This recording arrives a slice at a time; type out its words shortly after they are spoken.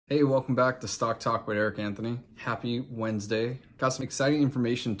Hey, welcome back to Stock Talk with Eric Anthony. Happy Wednesday. Got some exciting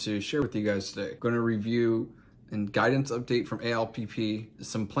information to share with you guys today. Going to review a guidance update from Alpp,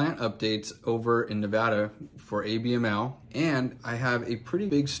 some plant updates over in Nevada for Abml, and I have a pretty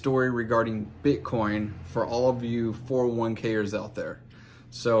big story regarding Bitcoin for all of you 401kers out there.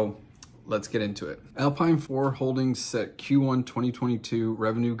 So let's get into it. Alpine 4 Holdings set Q1 2022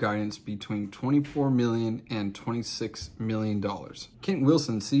 revenue guidance between $24 million and $26 million. Kent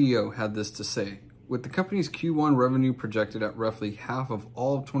Wilson, CEO, had this to say: with the company's Q1 revenue projected at roughly half of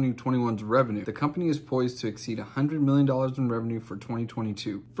all of 2021's revenue, the company is poised to exceed $100 million in revenue for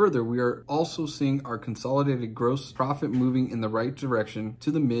 2022. Further, we are also seeing our consolidated gross profit moving in the right direction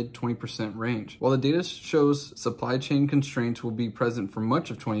to the mid 20% range. While the data shows supply chain constraints will be present for much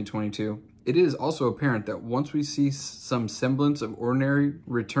of 2022, it is also apparent that once we see some semblance of ordinary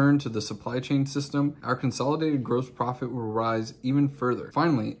return to the supply chain system, our consolidated gross profit will rise even further.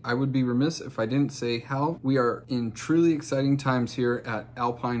 Finally, I would be remiss if I didn't say how we are in truly exciting times here at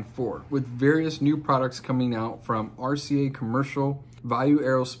Alpine 4, with various new products coming out from RCA Commercial, Value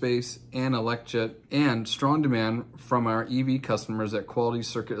Aerospace, and ElecJet, and strong demand from our EV customers at Quality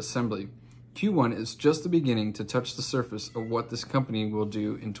Circuit Assembly. Q1 is just the beginning to touch the surface of what this company will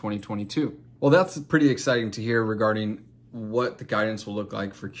do in 2022. Well, that's pretty exciting to hear regarding what the guidance will look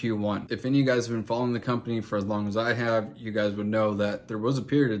like for Q1. If any of you guys have been following the company for as long as I have, you guys would know that there was a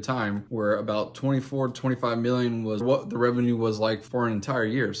period of time where about 25 million was what the revenue was like for an entire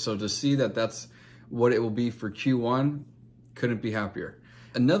year. So to see that that's what it will be for Q1, couldn't be happier.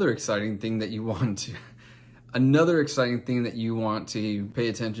 Another exciting thing that you want to pay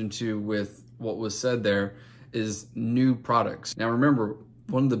attention to with what was said there is new products. Now remember,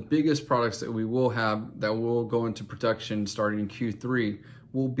 one of the biggest products that we will have that will go into production starting in Q3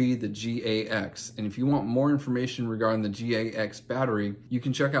 will be the GAX. And if you want more information regarding the GAX battery, you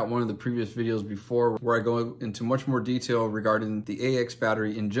can check out one of the previous videos before where I go into much more detail regarding the AX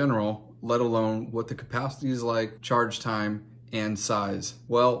battery in general, let alone what the capacity is like, charge time, and size.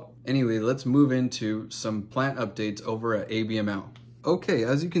 Well, anyway, let's move into some plant updates over at Abml. Okay,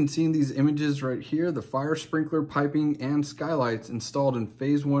 as you can see in these images right here, the fire sprinkler piping and skylights installed in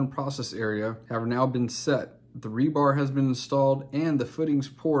phase 1 process area have now been set. The rebar has been installed and the footings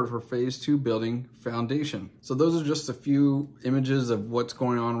poured for phase 2 building foundation. So those are just a few images of what's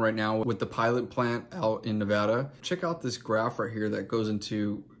going on right now with the pilot plant out in Nevada. Check out this graph right here that goes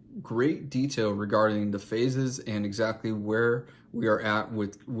into great detail regarding the phases and exactly where we are at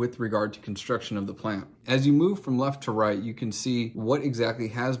with regard to construction of the plant. As you move from left to right, you can see what exactly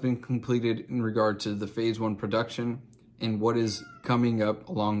has been completed in regard to the phase 1 production and what is coming up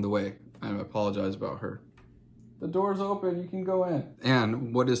along the way. I apologize about her. The door's open, you can go in.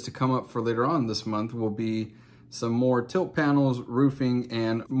 And what is to come up for later on this month will be some more tilt panels, roofing,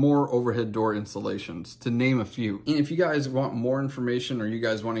 and more overhead door installations, to name a few. And if you guys want more information or you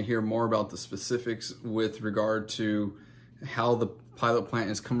guys want to hear more about the specifics with regard to how the pilot plant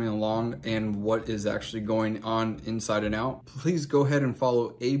is coming along and what is actually going on inside and out, please go ahead and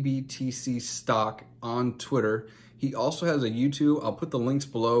follow ABTC Stock on Twitter. He also has a YouTube. I'll put the links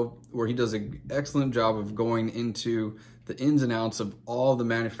below where he does an excellent job of going into the ins and outs of all the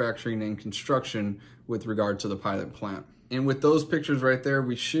manufacturing and construction with regard to the pilot plant. And with those pictures right there,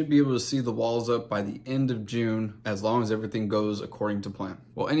 we should be able to see the walls up by the end of June, as long as everything goes according to plan.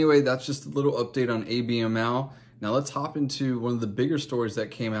 Well, anyway, that's just a little update on Abml. Now let's hop into one of the bigger stories that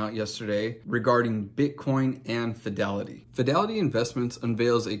came out yesterday regarding Bitcoin and Fidelity. Fidelity Investments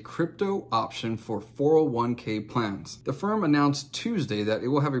unveils a crypto option for 401k plans. The firm announced Tuesday that it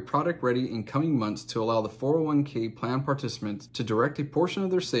will have a product ready in coming months to allow the 401k plan participants to direct a portion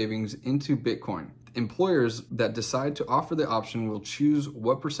of their savings into Bitcoin. Employers that decide to offer the option will choose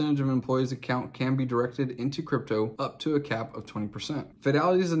what percentage of employees' account can be directed into crypto, up to a cap of 20%.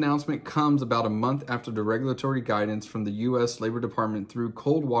 Fidelity's announcement comes about a month after the regulatory guidance from the U.S. Labor Department threw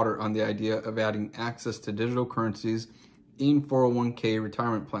cold water on the idea of adding access to digital currencies in 401k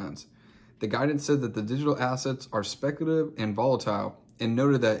retirement plans. The guidance said that the digital assets are speculative and volatile, and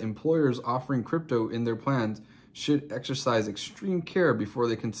noted that employers offering crypto in their plans should exercise extreme care before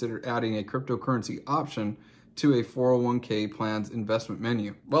they consider adding a cryptocurrency option to a 401k plan's investment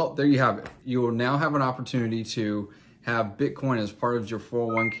menu. Well, there you have it. You will now have an opportunity to have Bitcoin as part of your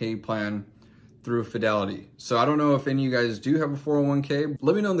 401k plan through Fidelity. So I don't know if any of you guys do have a 401k.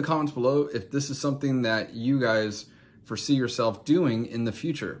 Let me know in the comments below if this is something that you guys foresee yourself doing in the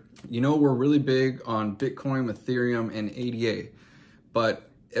future. You know, we're really big on Bitcoin, Ethereum, and ADA,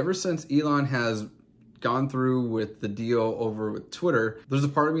 but ever since Elon has gone through with the deal over with Twitter, there's a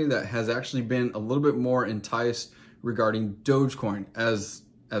part of me that has actually been a little bit more enticed regarding Dogecoin, as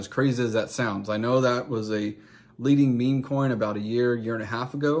as crazy as that sounds. I know that was a leading meme coin about a year and a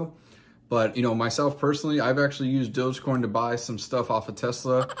half ago, but you know, myself personally, I've actually used Dogecoin to buy some stuff off of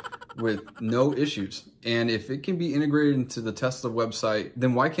Tesla with no issues. And if it can be integrated into the Tesla website,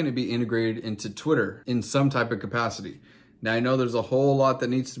 then why can't it be integrated into Twitter in some type of capacity? Now, I know there's a whole lot that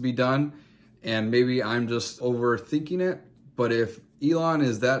needs to be done, and maybe I'm just overthinking it, but if Elon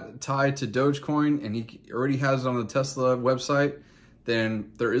is that tied to Dogecoin and he already has it on the Tesla website,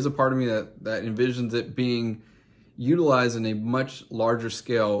 then there is a part of me that envisions it being utilized in a much larger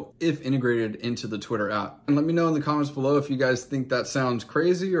scale if integrated into the Twitter app. And let me know in the comments below if you guys think that sounds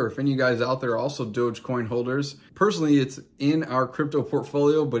crazy, or if any of you guys out there are also Dogecoin holders. Personally, it's in our crypto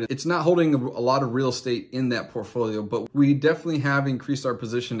portfolio, but it's not holding a lot of real estate in that portfolio. But we definitely have increased our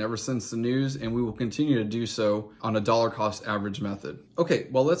position ever since the news, and we will continue to do so on a dollar cost average method. Okay,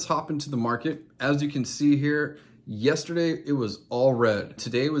 well, let's hop into the market. As you can see here, yesterday, it was all red.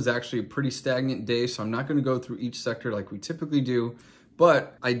 Today was actually a pretty stagnant day, so I'm not going to go through each sector like we typically do,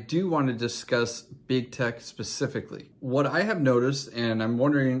 but I do want to discuss big tech specifically. What I have noticed, and I'm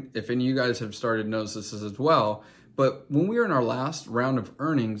wondering if any of you guys have started to notice this as well, but when we were in our last round of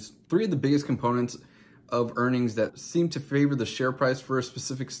earnings, three of the biggest components of earnings that seem to favor the share price for a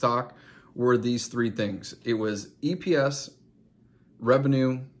specific stock were these three things. It was EPS,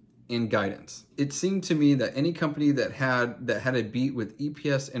 revenue, and guidance. It seemed to me that any company that had a beat with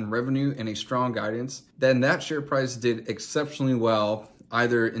EPS and revenue and a strong guidance, then that share price did exceptionally well,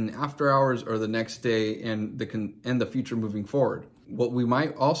 either in after hours or the next day and the future moving forward. What we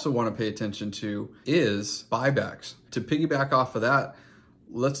might also want to pay attention to is buybacks. To piggyback off of that,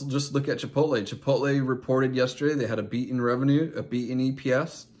 let's just look at Chipotle. Chipotle reported yesterday they had a beat in revenue, a beat in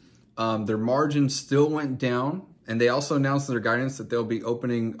EPS. Their margin still went down. And they also announced in their guidance that they'll be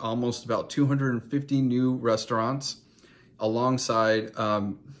opening almost about 250 new restaurants alongside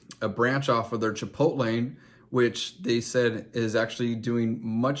a branch off of their Chipotle, which they said is actually doing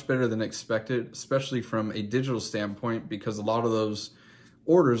much better than expected, especially from a digital standpoint, because a lot of those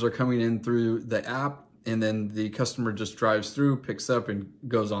orders are coming in through the app, and then the customer just drives through, picks up, and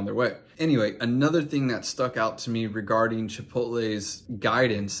goes on their way. Anyway, another thing that stuck out to me regarding Chipotle's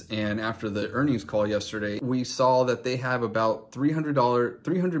guidance, and after the earnings call yesterday, we saw that they have about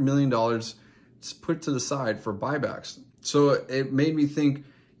 $300 million put to the side for buybacks. So it made me think,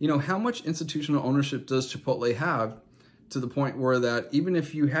 you know, how much institutional ownership does Chipotle have, to the point where that even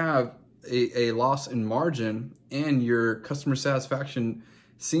if you have a loss in margin and your customer satisfaction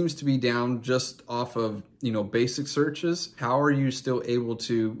seems to be down just off of, you know, basic searches, how are you still able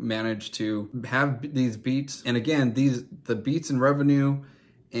to manage to have these beats? And again, the beats in revenue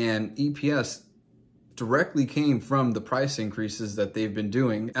and EPS directly came from the price increases that they've been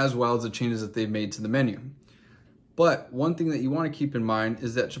doing, as well as the changes that they've made to the menu. But one thing that you want to keep in mind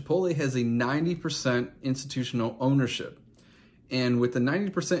is that Chipotle has a 90% institutional ownership. And with the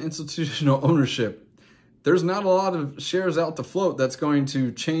 90% institutional ownership, there's not a lot of shares out to float that's going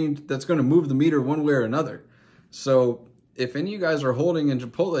to change, that's going to move the meter one way or another. So if any of you guys are holding in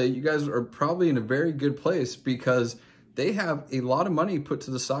Chipotle, you guys are probably in a very good place, because they have a lot of money put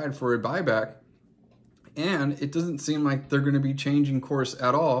to the side for a buyback, and it doesn't seem like they're going to be changing course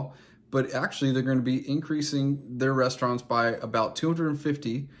at all, but actually they're going to be increasing their restaurants by about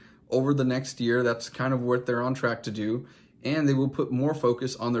 250 over the next year. That's kind of what they're on track to do. And they will put more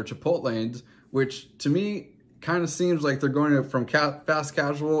focus on their Chipotles, which to me kind of seems like they're going from fast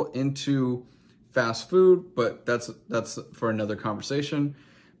casual into fast food, but that's for another conversation.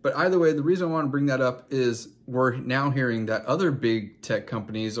 But either way, the reason I want to bring that up is we're now hearing that other big tech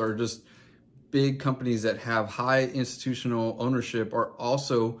companies, or just big companies that have high institutional ownership, are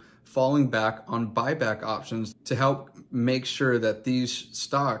also falling back on buyback options to help make sure that these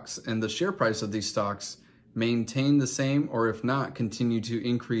stocks and the share price of these stocks maintain the same, or if not, continue to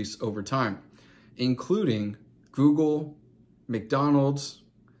increase over time, including Google, McDonald's,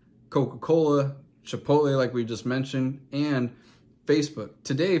 Coca-Cola, Chipotle, like we just mentioned, and Facebook.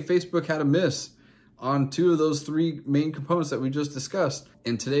 Today, Facebook had a miss on two of those three main components that we just discussed.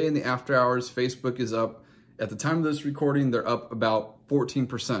 And today in the after hours, Facebook is up, at the time of this recording, they're up about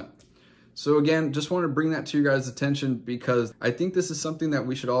 14%. So again, just want to bring that to your guys' attention, because I think this is something that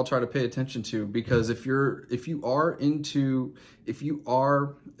we should all try to pay attention to. Because if you are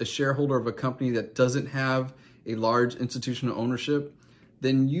a shareholder of a company that doesn't have a large institutional ownership,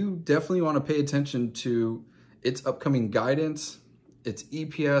 then you definitely want to pay attention to its upcoming guidance, its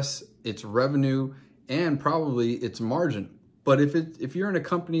EPS, its revenue, and probably its margin. But if you're in a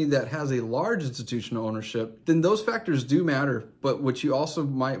company that has a large institutional ownership, then those factors do matter. But what you also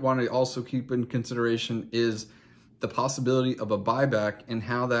might want to also keep in consideration is the possibility of a buyback and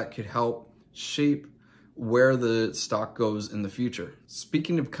how that could help shape where the stock goes in the future.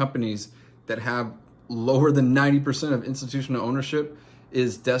 Speaking of companies that have lower than 90% of institutional ownership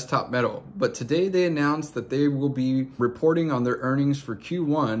is Desktop Metal. But today they announced that they will be reporting on their earnings for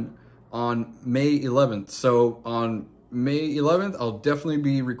Q1 on May 11th. So on May 11th, I'll definitely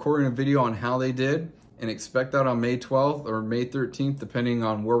be recording a video on how they did, and expect that on May 12th or May 13th, depending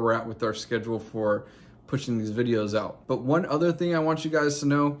on where we're at with our schedule for pushing these videos out. But one other thing I want you guys to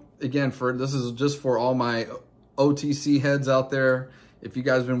know, again, this is just for all my OTC heads out there. If you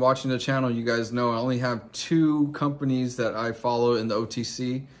guys have been watching the channel, you guys know I only have 2 companies that I follow in the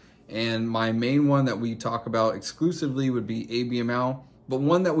OTC, and my main one that we talk about exclusively would be Abml. But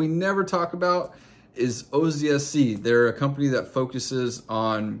one that we never talk about is ozsc. They're a company that focuses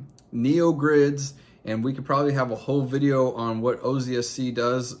on neogrids, and we could probably have a whole video on what ozsc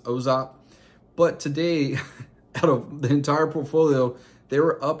does, OZOP. But today, out of the entire portfolio, they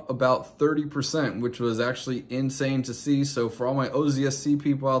were up about 30%, which was actually insane to see. So for all my ozsc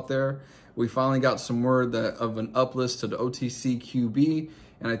people out there, we finally got some word of an uplist to the OTC QB,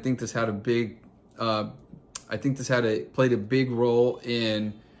 and I think this had a big, played a big role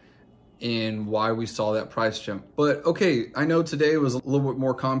in why we saw that price jump. But okay, I know today was a little bit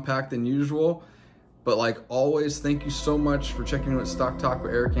more compact than usual, but like always, thank you so much for checking out Stock Talk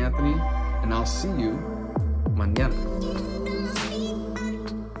with Eric Anthony, and I'll see you mañana.